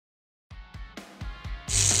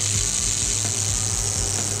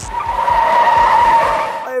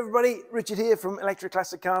everybody, Richard here from Electric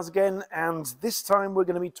Classic Cars again, and this time we're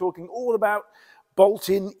going to be talking all about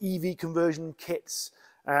bolt-in EV conversion kits.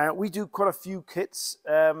 We do quite a few kits,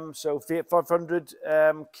 so Fiat 500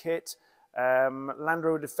 kit, Land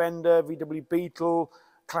Rover Defender, VW Beetle,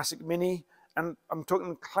 Classic Mini, and I'm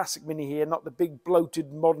talking Classic Mini here, not the big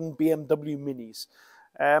bloated modern BMW Minis.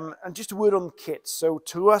 And just a word on kits. So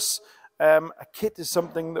to us, a kit is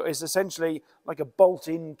something that is essentially like a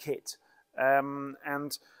bolt-in kit.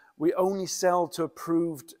 And we only sell to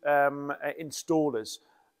approved installers.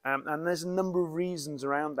 And there's a number of reasons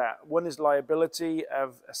around that. One is liability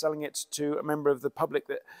of selling it to a member of the public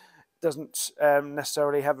that doesn't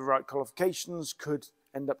necessarily have the right qualifications, could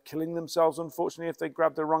end up killing themselves, unfortunately, if they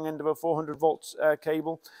grab the wrong end of a 400 volt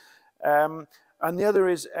cable. And the other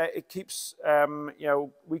is it keeps,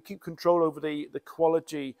 we keep control over the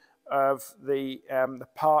quality of the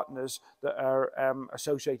partners that are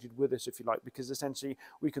associated with us, if you like, because essentially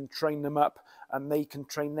we can train them up and they can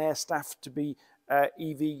train their staff to be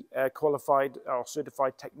EV qualified or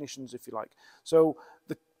certified technicians, if you like. So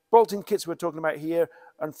the bolt-in kits we're talking about here,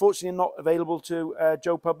 unfortunately, are not available to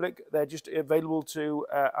Joe Public. They're just available to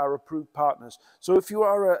our approved partners. So if you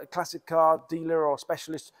are a classic car dealer or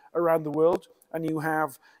specialist around the world and you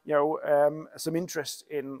have some interest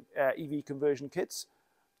in EV conversion kits,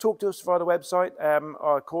 talk to us via the website,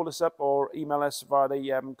 or call us up or email us via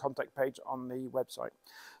the contact page on the website.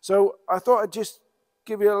 So I thought I'd just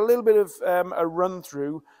give you a little bit of a run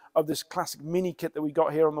through of this Classic Mini kit that we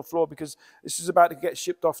got here on the floor, because this is about to get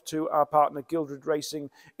shipped off to our partner Gildred Racing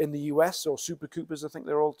in the US, or Super Coopers, I think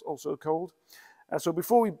they're also called. So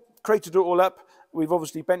before we crated it all up, we've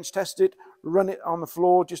obviously bench tested, run it on the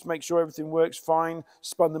floor just to make sure everything works fine,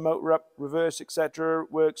 spun the motor up, reverse, etc.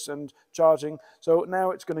 works, and charging. So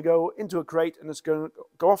now it's going to go into a crate and it's going to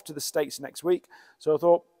go off to the States next week. So I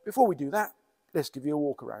thought, before we do that, let's give you a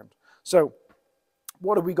walk around. So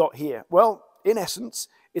what have we got here? Well, in essence,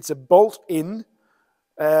 it's a bolt-in,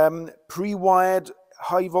 pre-wired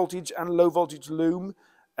high voltage and low voltage loom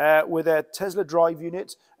with a Tesla drive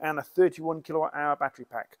unit and a 31 kilowatt hour battery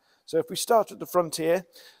pack. So if we start at the front here,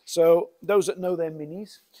 so those that know their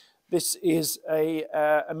minis, this is a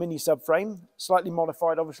mini subframe, slightly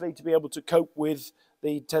modified obviously to be able to cope with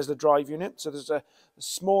the Tesla drive unit. So there's a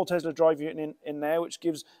small Tesla drive unit in there which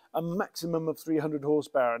gives a maximum of 300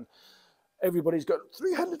 horsepower. And everybody's got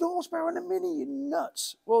 300 horsepower in a Mini, you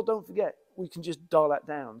nuts. Well, don't forget, we can just dial that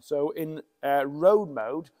down. So in road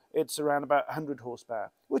mode, it's around about 100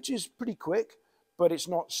 horsepower, which is pretty quick, but it's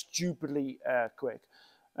not stupidly quick.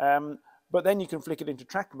 But then you can flick it into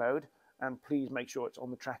track mode, and please make sure it's on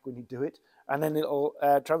the track when you do it, and then it'll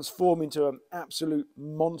transform into an absolute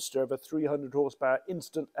monster of a 300 horsepower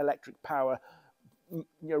instant electric power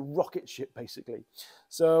rocket ship, basically.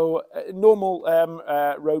 So normal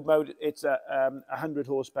road mode, it's 100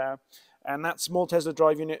 horsepower, and that small Tesla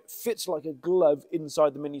drive unit fits like a glove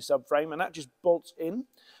inside the Mini subframe, and that just bolts in.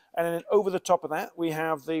 And then over the top of that, we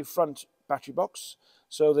have the front battery box.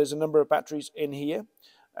 So there's a number of batteries in here.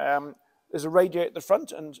 There's a radiator at the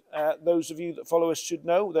front, and those of you that follow us should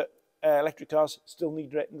know that electric cars still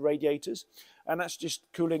need radiators, and that's just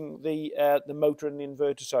cooling the motor and the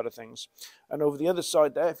inverter side of things. And over the other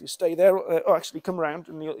side there, if you stay there, or actually come around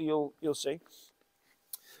and you'll see.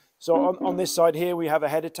 So on this side here, we have a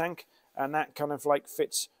header tank, and that kind of like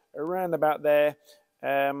fits around about there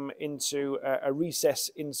into a recess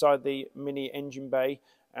inside the Mini engine bay,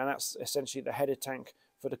 and that's essentially the header tank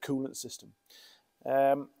for the coolant system.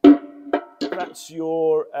 That's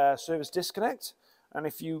your service disconnect, and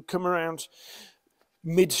if you come around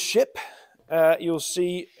midship, you'll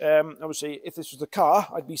see, obviously, if this was the car,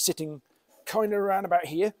 I'd be sitting kind of around about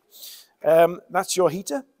here. That's your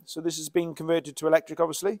heater. So this has been converted to electric,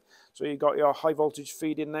 obviously. So you've got your high voltage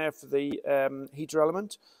feed in there for the heater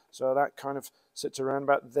element. So that kind of sits around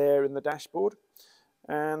about there in the dashboard.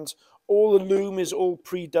 And all the loom is all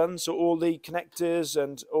pre-done. So all the connectors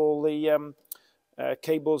and all the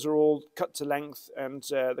cables are all cut to length, and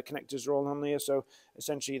the connectors are all on there. So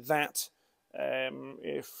essentially that,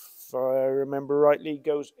 if I remember rightly,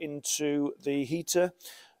 goes into the heater.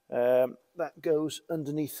 That goes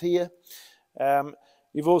underneath here.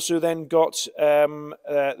 You've also then got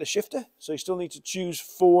the shifter, so you still need to choose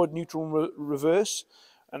forward, neutral, reverse.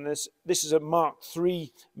 And this is a Mark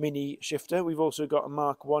III Mini shifter. We've also got a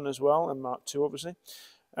Mark I as well, and Mark II obviously.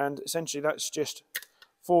 And essentially that's just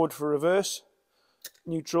forward for reverse,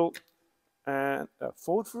 neutral, and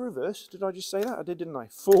forward for reverse. Did I just say that? I did, didn't I?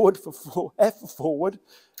 Forward for F for forward,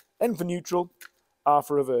 N for neutral, R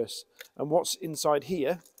for reverse. And what's inside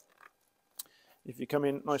here, if you come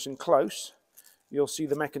in nice and close, you'll see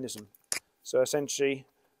the mechanism. So essentially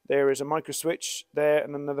there is a micro switch there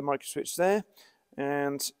and another micro switch there,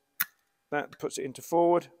 and that puts it into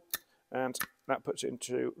forward, and that puts it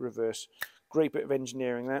into reverse. Great bit of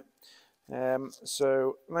engineering that.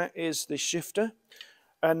 So that is the shifter,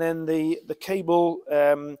 and then the cable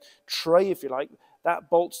tray, if you like, that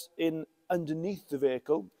bolts in underneath the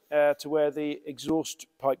vehicle to where the exhaust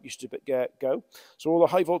pipe used to go. So all the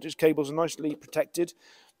high voltage cables are nicely protected,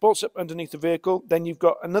 bolts up underneath the vehicle. Then you've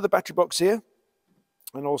got another battery box here,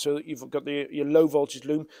 and also you've got your low voltage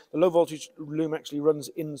loom. The low voltage loom actually runs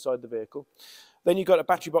inside the vehicle. Then you've got a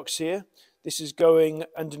battery box here. This is going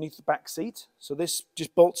underneath the back seat. So this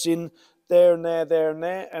just bolts in there and there, there and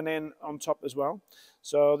there, and then on top as well.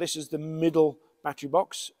 So this is the middle battery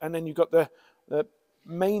box. And then you've got the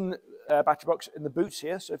main battery box in the boot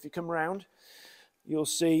here. So if you come around, you'll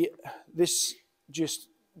see this just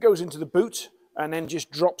goes into the boot and then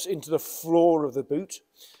just drops into the floor of the boot,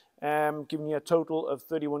 giving you a total of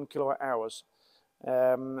 31 kilowatt hours.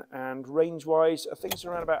 And range-wise, I think it's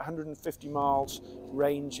around about 150 miles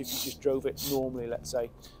range if you just drove it normally, let's say.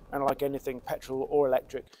 And like anything, petrol or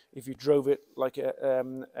electric, if you drove it like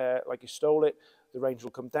you stole it, the range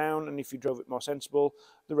will come down, and if you drove it more sensible,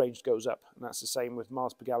 the range goes up. And that's the same with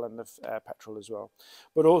miles per gallon of petrol as well.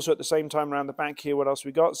 But also at the same time around the back here, what else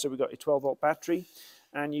we got? So we've got your 12-volt battery,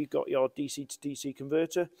 and you've got your DC to DC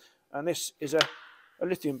converter, and this is a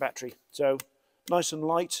lithium battery. So nice and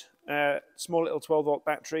light. Small little 12-volt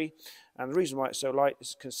battery, and the reason why it's so light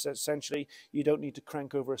is because essentially you don't need to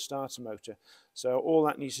crank over a starter motor. So all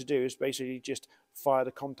that needs to do is basically just fire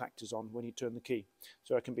the contactors on when you turn the key.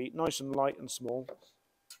 So it can be nice and light and small.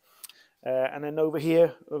 And then over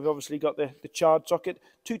here we've obviously got the charge socket.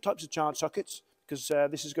 Two types of charge sockets, because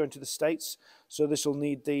this is going to the States, so this will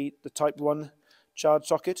need the type 1 charge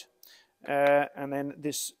socket. And then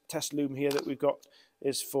this test loom here that we've got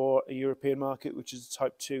is for a European market, which is a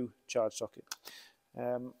type 2 charge socket.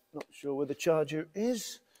 Not sure where the charger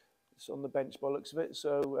is. It's on the bench by the looks of it.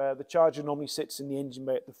 So the charger normally sits in the engine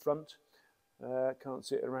bay at the front. Can't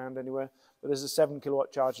see it around anywhere. But there's a 7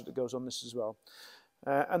 kilowatt charger that goes on this as well.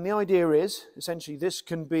 And the idea is, essentially, this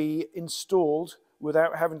can be installed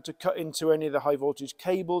without having to cut into any of the high voltage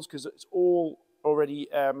cables, because it's all already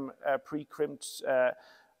pre-crimped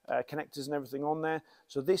connectors and everything on there.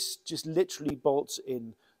 So this just literally bolts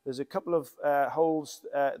in. There's a couple of holes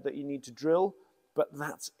that you need to drill, but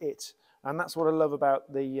that's it. And that's what I love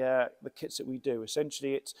about the kits that we do.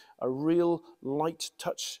 Essentially, it's a real light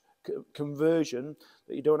touch conversion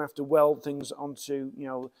that you don't have to weld things onto,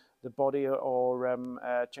 the body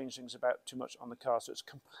or change things about too much on the car. So it's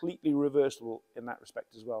completely reversible in that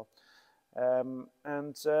respect as well.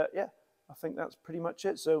 Yeah, I think that's pretty much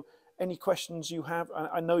it. So any questions you have,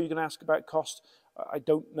 I know you're going to ask about cost. I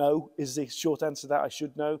don't know is the short answer. That I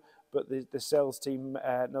should know, but the sales team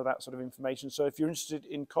know that sort of information. So if you're interested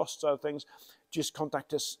in costs of things, just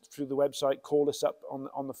contact us through the website, call us up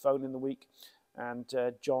on the phone in the week, and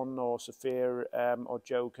John or Sophia or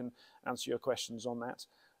Joe can answer your questions on that.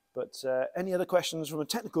 But any other questions from a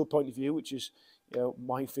technical point of view, which is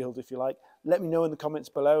my field if you like, let me know in the comments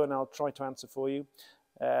below and I'll try to answer for you.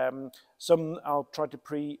 Some I'll try to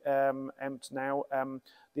preempt now.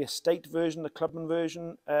 The estate version, the clubman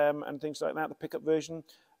version, and things like that, the pickup version.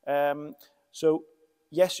 So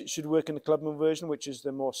yes, it should work in the clubman version, which is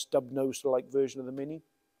the more stub-nosed like version of the Mini.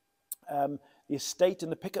 The estate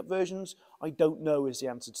and the pickup versions, I don't know is the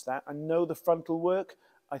answer to that. I know the front will work.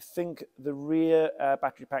 I think the rear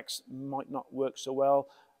battery packs might not work so well.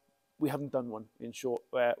 We haven't done one, in short,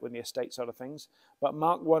 with the estate side of things. But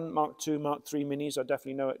Mark 1, Mark 2, Mark 3 Minis, I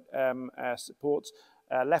definitely know it supports.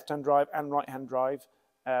 Left-hand drive and right-hand drive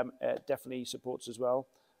definitely supports as well.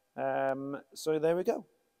 So there we go.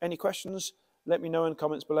 Any questions, let me know in the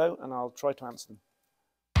comments below and I'll try to answer them.